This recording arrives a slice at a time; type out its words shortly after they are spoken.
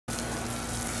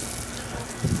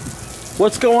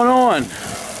What's going on?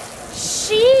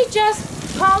 She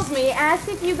just calls me, asks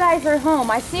if you guys are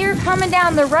home. I see her coming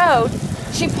down the road.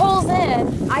 She pulls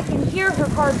in. I can hear her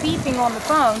car beeping on the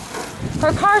phone.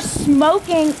 Her car's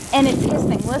smoking and it's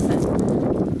hissing.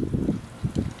 Listen.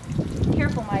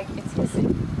 Careful, Mike. It's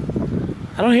hissing.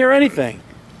 I don't hear anything.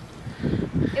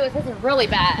 It was hissing really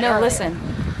bad. No, earlier. listen.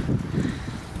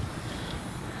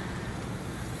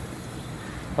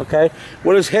 Okay.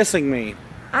 What does hissing mean?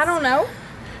 I don't know.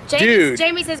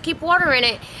 Jamie says keep water in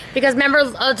it because remember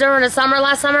during the summer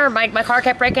last summer my car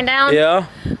kept breaking down. Yeah.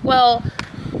 Well,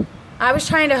 I was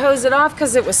trying to hose it off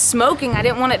because it was smoking. I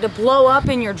didn't want it to blow up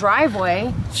in your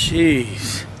driveway.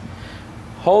 Jeez.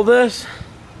 Hold this.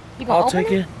 you gonna I'll open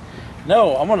take it.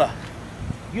 No, I'm gonna.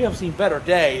 You have seen better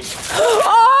days.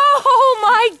 Oh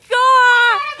my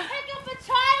God! Pick up a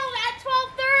child at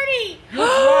 12:30. You're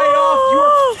right off. You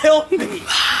were filthy.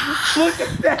 Look at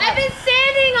that. I've been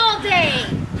standing all day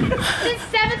since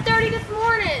 7:30 this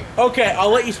morning. Okay,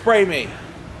 I'll let you spray me.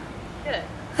 Good.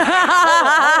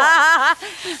 My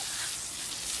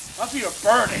feet are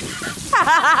burning. All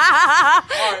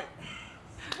right.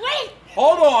 Wait.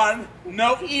 Hold on.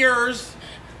 No ears.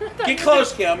 Get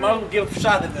close, Kim. I'll give a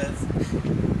shot at this.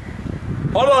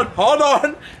 Hold on. Hold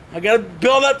on. I gotta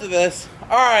build up to this.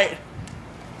 All right.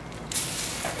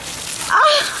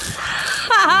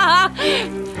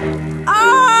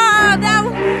 Oh, that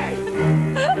was...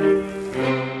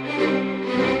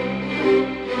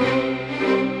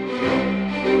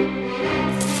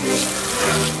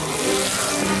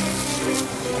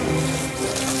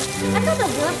 I thought the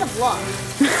worst of luck.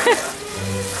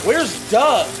 Where's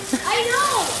Doug? I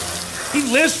know. He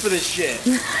lives for this shit.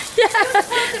 He was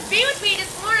supposed to be with me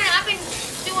this morning. I've been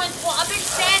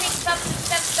standing since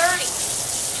 7:30.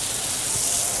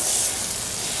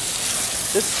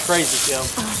 This is crazy, Kim. Oh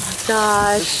my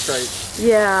gosh. This is crazy.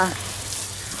 Yeah.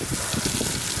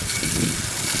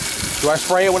 Do I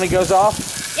spray it when it goes off?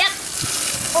 Yep.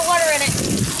 Put water in it.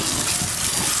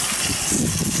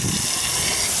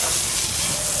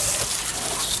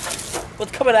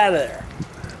 What's coming out of there?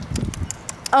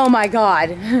 Oh my God.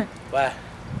 What?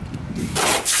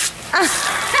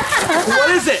 What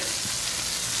is it?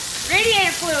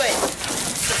 Radiator fluid.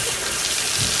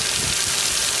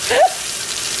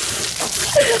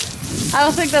 I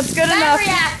don't think that's good enough. Battery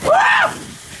acid.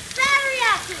 Battery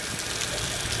acid.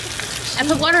 I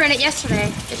put water in it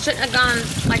yesterday. It shouldn't have gone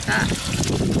like that.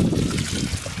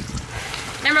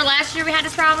 Remember last year we had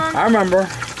this problem? I remember.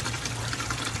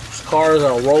 This car is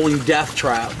a rolling death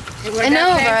trap. I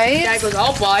know, right? Dad goes,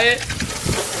 I'll buy it.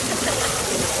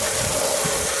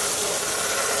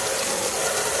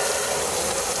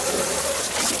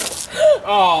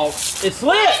 Oh, it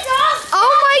slipped!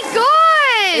 Oh my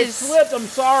gosh! It slipped, I'm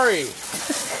sorry.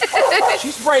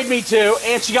 She sprayed me too,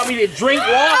 and she got me to drink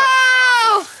water.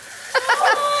 Oh!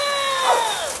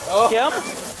 Oh, Kim?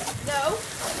 No.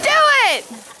 Do it!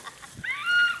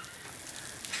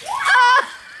 Ah!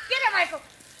 Get it, Michael.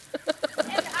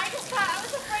 And I just thought I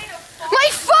was afraid of falling. My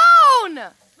phone!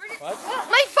 What?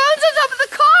 My phone's on top of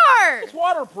the car! It's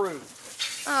waterproof.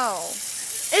 Oh.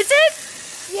 Is it?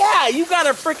 Yeah, you got a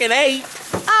freaking 8.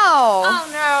 Oh. Oh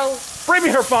no. Bring me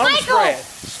her phone and Michael! spray it.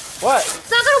 What? It's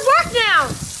not gonna work now.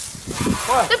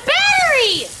 What? The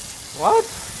battery! What?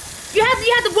 You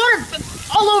had the water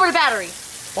all over the battery.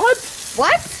 What?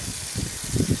 What?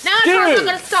 Now the car's not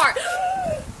gonna start.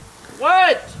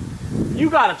 What? You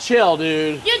gotta chill,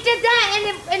 dude. You did that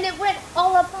and it went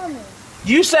all up on me.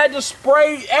 You said to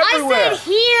spray everywhere. I said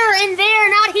here and there,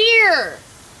 not here.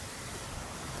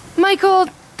 Michael,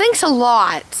 thanks a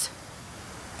lot.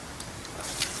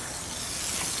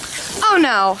 Oh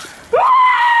no.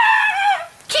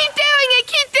 Keep doing it,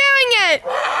 keep doing it!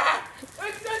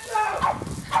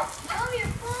 Tell me your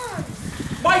phone.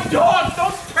 My dog,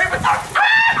 don't spray with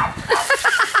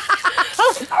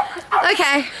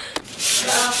Okay.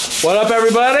 What up,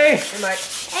 everybody? Hey, Mike.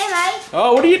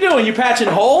 Oh, what are you doing? You patching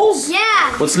holes?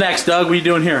 Yeah. What's next, Doug? What are you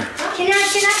doing here? Can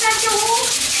I touch your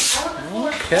hole?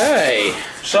 Okay.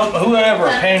 Whoever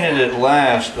painted it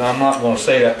last, I'm not going to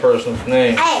say that person's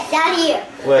name, Hey, down here.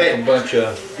 left a bunch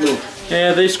of...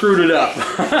 Yeah, they screwed it up.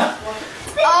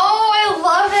 Oh, I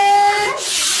love it!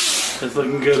 It's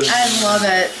looking good. I love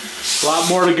it. A lot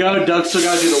more to go. Doug still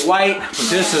got to do the white, but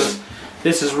this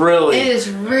is really. It is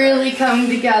really coming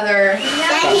together.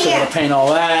 I'm still gonna paint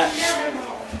all that.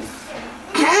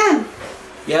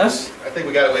 Yes. I think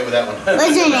we got away with that one.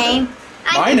 What's your name?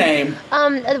 My name.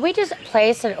 We just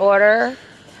placed an order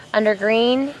under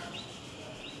green.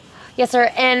 Yes, sir.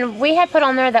 And we had put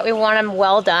on there that we want them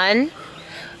well done.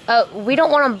 We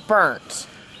don't want them burnt.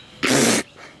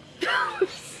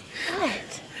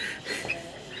 What?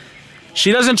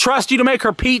 She doesn't trust you to make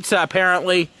her pizza,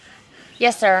 apparently.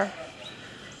 Yes, sir.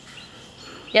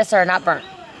 Yes, sir. Not burnt.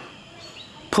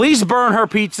 Please burn her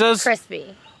pizzas.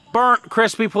 Crispy. Burnt,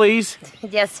 crispy, please.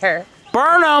 Yes, sir.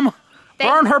 Burn them.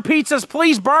 Burn her pizzas.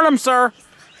 Please burn them, sir.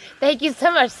 Thank you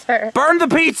so much, sir. Burn the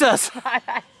pizzas.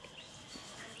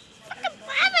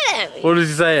 What is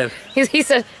he saying? He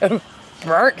said,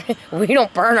 burnt? We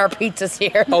don't burn our pizzas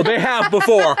here. Oh, they have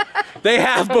before. They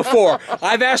have before.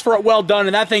 I've asked for it well done,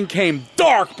 and that thing came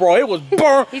dark, bro. It was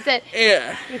burnt. He said,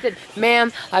 yeah. He said,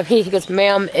 ma'am, he goes,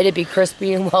 ma'am, it'd be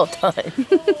crispy and well done.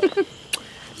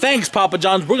 Thanks, Papa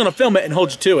John's. We're gonna film it and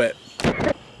hold you to it.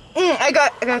 I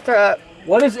got throw up.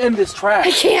 What is in this trash?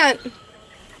 I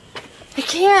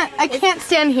can't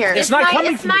stand here. It's not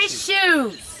coming It's from my the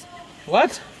shoes.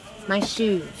 What? My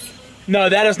shoes. No,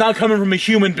 that is not coming from a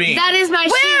human being. That is my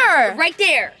Where? shoes. Right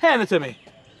there. Hand it to me.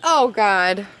 Oh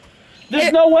God.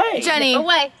 There's no way. Jenny.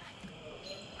 Away.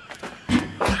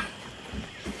 Michael,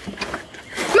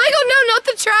 no, not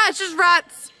the trash. There's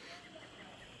rats.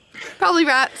 Probably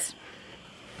rats.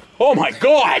 Oh my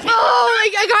God. Oh,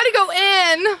 I gotta go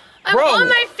in. I'm Bro. on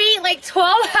my feet like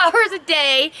 12 hours a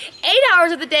day, 8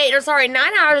 hours of the day, or sorry,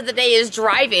 9 hours of the day is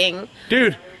driving.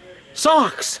 Dude,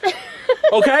 socks.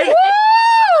 Okay?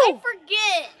 I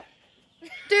forget.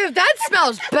 Dude, that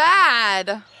smells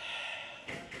bad.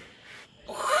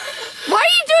 Why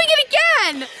are you doing it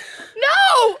again?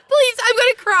 No, please, I'm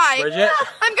gonna cry. Bridget?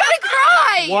 I'm gonna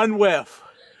cry. One whiff.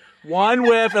 One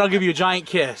whiff, and I'll give you a giant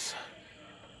kiss.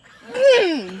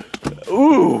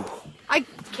 Ooh. I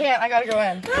can't, I gotta go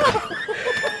in.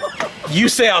 You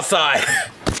stay outside.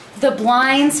 The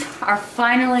blinds are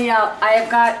finally out. I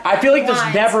feel like there's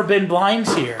blinds. never been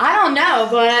blinds here. I don't know,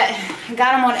 but I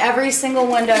got them on every single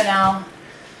window now.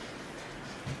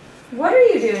 What are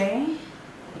you doing?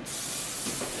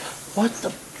 What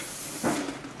the?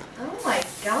 Oh my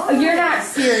God. You're not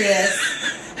serious.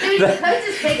 Dude, you could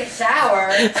just take a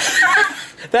shower.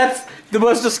 That's the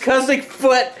most disgusting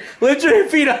foot. Lift your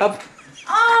feet up.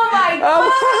 Oh my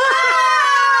God.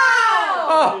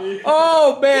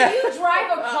 Oh man. Do you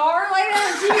drive a car like that?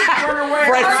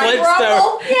 Fred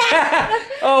Flintstone. Yeah.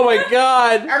 Oh my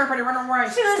God. Everybody run away.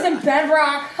 She lives in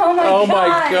Bedrock. Oh my Oh God.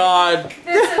 my God.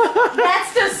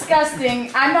 That's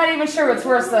disgusting. I'm not even sure what's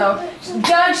worse though.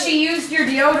 Doug, she used your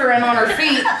deodorant on her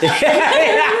feet.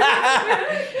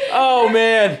 Oh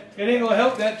man. It ain't gonna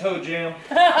help that toe jam.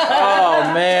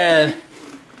 Oh man.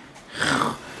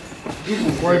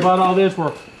 Don't worry about all this.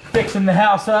 We're fixing the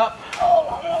house up. Oh,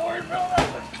 I'm not worried about that.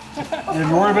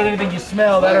 Don't worry about anything you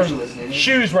smell. That are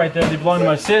shoes right there. They belong to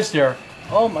my sister.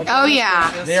 Oh my God. Oh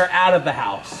yeah. They are out of the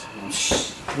house.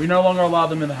 We no longer allow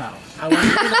them in the house.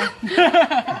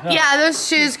 Yeah, those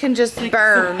shoes can just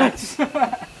burn.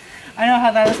 I know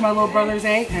how that is my little brother's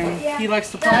 8 and he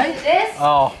likes to play.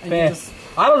 Oh man.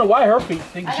 I don't know why her feet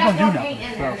think she don't do nothing.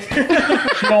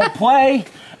 She don't play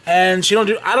and she don't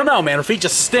do. I don't know, man. Her feet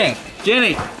just stink.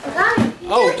 Jenny.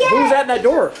 Oh, who's that in that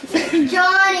door?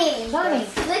 Johnny. Look at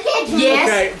Johnny. Yes.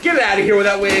 Okay, get out of here with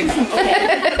that wig.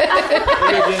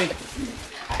 Here, Jenny.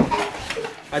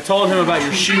 I told him about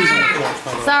your shoes on the porch,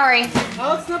 by the way. Sorry.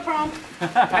 Oh, it's no problem.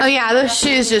 Oh yeah, those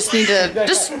shoes just need to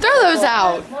just throw those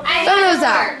out. Throw those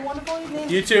out.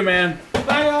 You too, man.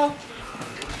 Bye, y'all.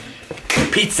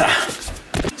 Pizza.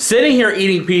 Sitting here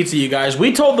eating pizza, you guys,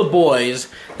 we told the boys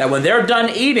that when they're done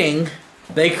eating,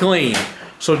 they clean.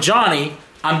 So Johnny,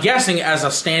 I'm guessing as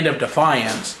a stand of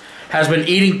defiance, has been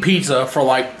eating pizza for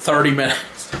like 30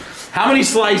 minutes. How many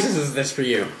slices is this for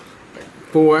you?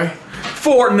 4.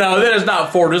 4? No, that is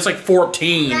not 4. It's like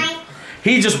 14.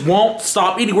 He just won't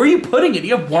stop eating. Where are you putting it? Do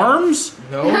you have worms?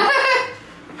 No.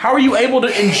 How are you able to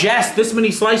ingest this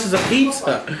many slices of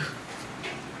pizza?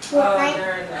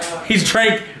 He's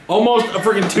drank almost a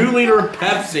freaking 2-liter of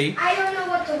Pepsi. I don't know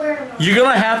what to wear tomorrow. You're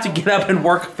gonna have to get up and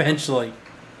work eventually.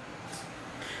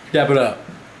 Dab it up.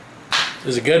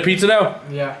 Is it good pizza though?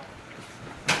 Yeah.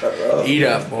 Eat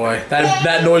up, boy.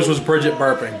 That noise was Bridget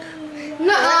burping.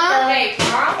 Nuh-uh. Hey,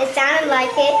 Carl, It sounded like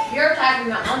it. you're talking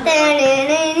about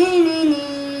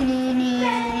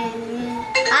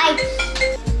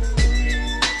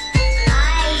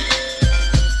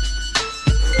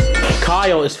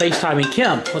Kyle is FaceTiming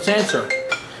Kim. Let's answer.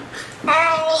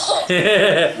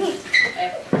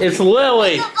 It's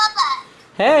Lily.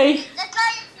 Hey.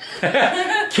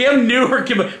 Kim knew her.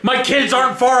 My kids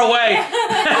aren't far away.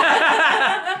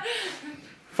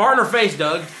 Fart in her face,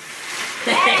 Doug.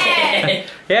 Yeah,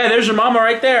 there's your mama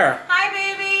right there. Hi,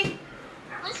 baby.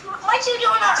 What you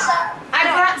doing outside? I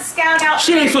brought Scout out.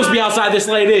 She ain't supposed to be outside this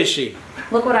late, is she?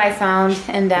 Look what I found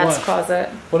in Dad's What? closet.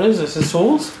 What is this? His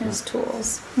tools? His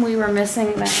tools. We were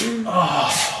missing them.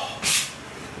 Oh.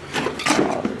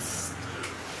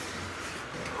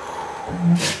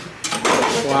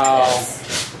 Wow.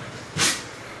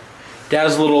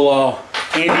 Dad's a little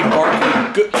Andy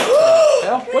Barkley. Good.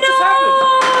 What just happened?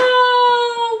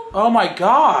 Oh my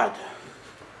God.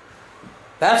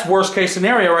 That's worst case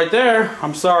scenario right there.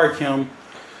 I'm sorry, Kim.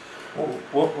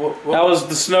 What? That was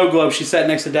the snow globe she sat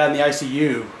next to Dad in the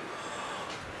ICU.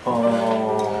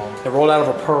 Oh. It rolled out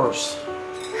of her purse.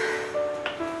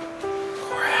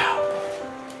 Crap.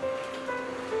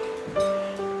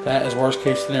 That is worst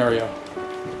case scenario.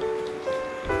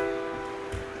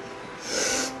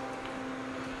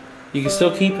 You can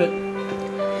still keep it.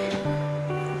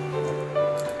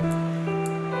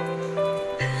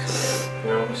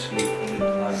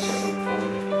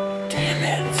 Damn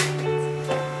it.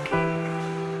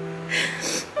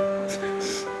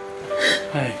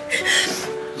 Hey.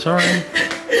 Sorry.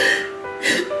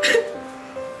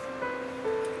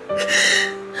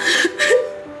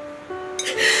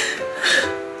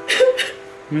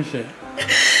 Let me see.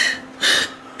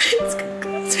 It's gonna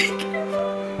go take care of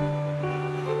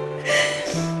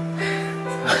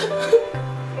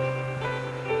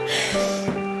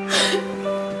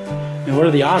And what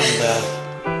are the odds of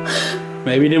that?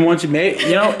 Maybe he didn't want you. Maybe,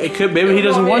 you know, it could. Maybe he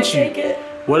doesn't want you.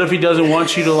 What if he doesn't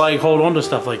want you to like hold on to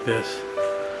stuff like this?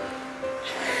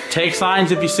 Take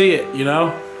signs if you see it. You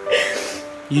know.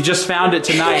 You just found it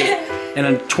tonight, and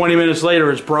then 20 minutes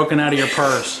later, it's broken out of your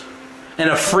purse in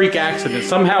a freak accident.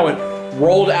 Somehow it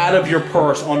rolled out of your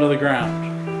purse onto the ground.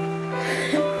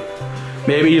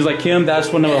 Maybe he's like, Kim, that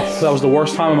was the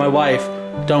worst time of my life.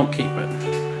 Don't keep it.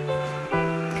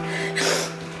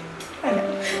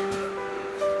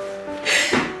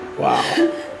 Wow.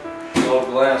 Blow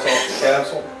glass off the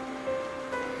castle.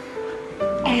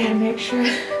 I gotta make sure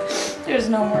there's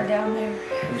no more down there.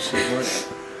 Let me see what.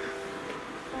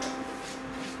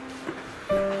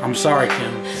 I'm sorry,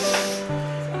 Kim.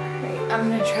 Alright, I'm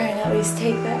gonna try and at least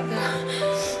take that though.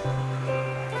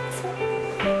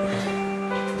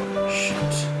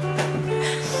 Shit.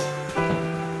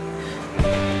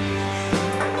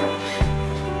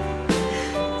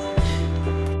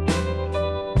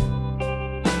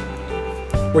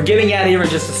 We're getting out of here in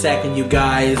just a second, you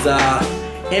guys.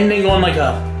 Ending on like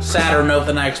a sadder note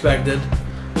than I expected.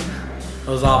 It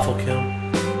was awful, Kim.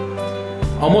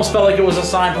 Almost felt like it was a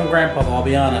sign from Grandpa, I'll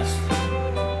be honest.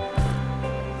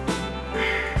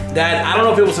 Dad, I don't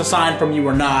know if it was a sign from you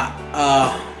or not.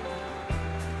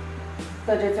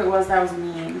 But if it was, that was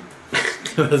mean.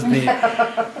 It was me.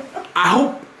 I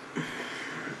hope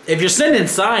if you're sending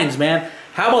signs, man,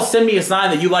 how about send me a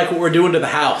sign that you like what we're doing to the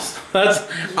house?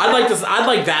 I'd like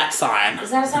that sign.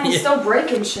 Is that a sign? He's still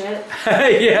breaking shit.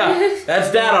 Yeah,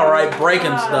 that's Dad, all right,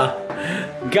 breaking stuff.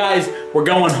 Guys, we're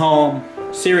going home.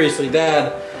 Seriously,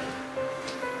 Dad,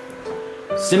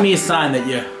 send me a sign that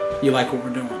you like what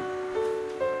we're doing.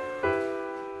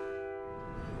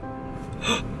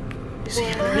 Is he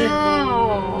in the crib?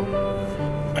 Wow.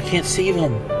 I can't see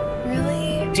them.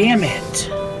 Really? Damn it.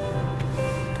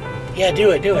 Yeah,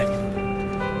 do it.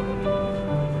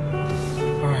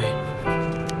 Alright.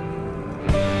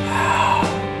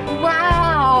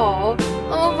 Wow.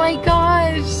 Oh my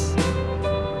gosh.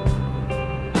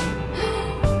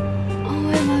 Oh,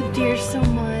 I love deer so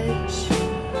much.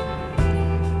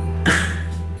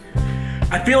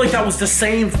 I feel like that was the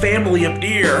same family of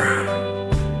deer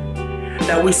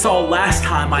that we saw last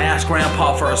time I asked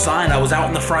Grandpa for a sign. I was out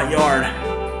in the front yard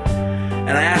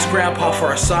and I asked Grandpa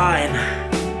for a sign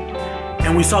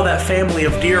and we saw that family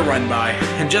of deer run by.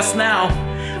 And just now,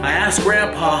 I asked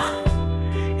Grandpa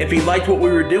if he liked what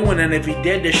we were doing and if he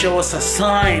did to show us a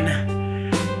sign.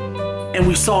 And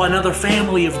we saw another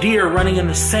family of deer running in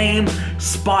the same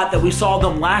spot that we saw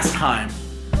them last time.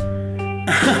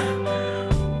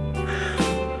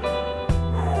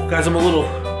 Guys, I'm a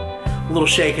little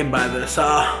shaken by this.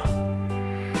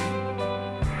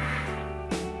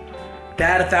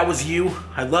 Dad, if that was you,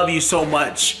 I love you so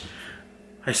much.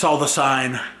 I saw the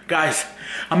sign. Guys,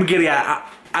 I'm getting out.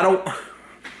 I don't...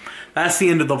 That's the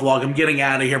end of the vlog. I'm getting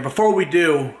out of here. Before we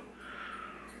do...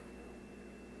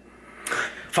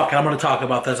 Fuck it, I'm gonna talk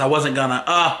about this. I wasn't gonna.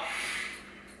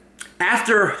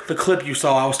 After the clip you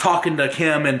saw, I was talking to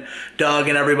Kim and Doug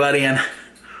and everybody, and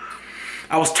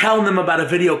I was telling them about a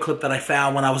video clip that I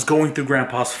found when I was going through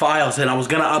Grandpa's files, and I was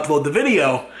gonna upload the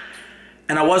video,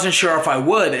 and I wasn't sure if I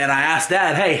would, and I asked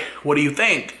Dad, hey, what do you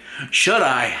think? Should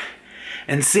I?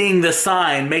 And seeing this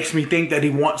sign makes me think that he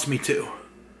wants me to.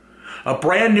 A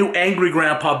brand new Angry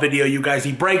Grandpa video, you guys.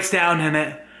 He breaks down in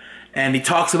it, and he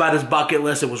talks about his bucket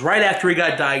list. It was right after he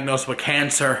got diagnosed with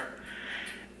cancer.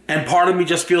 And part of me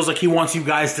just feels like he wants you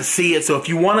guys to see it. So if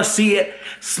you want to see it,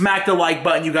 smack the like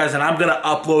button, you guys. And I'm going to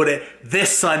upload it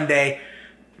this Sunday.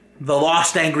 the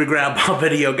Lost Angry Grandpa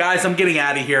video. Guys, I'm getting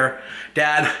out of here.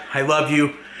 Dad, I love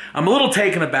you. I'm a little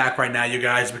taken aback right now, you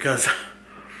guys, because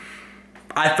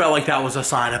I felt like that was a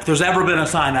sign. If there's ever been a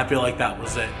sign, I feel like that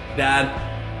was it. Dad,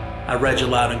 I read you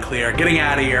loud and clear. Getting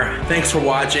out of here. Thanks for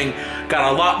watching.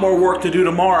 Got a lot more work to do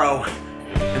tomorrow,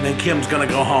 and then Kim's gonna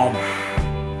go home.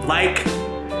 Like,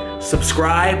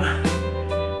 subscribe,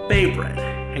 favorite.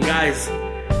 And guys,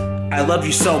 I love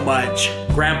you so much.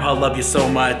 Grandpa, love you so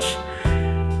much.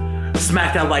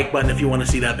 Smack that like button if you want to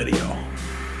see that video.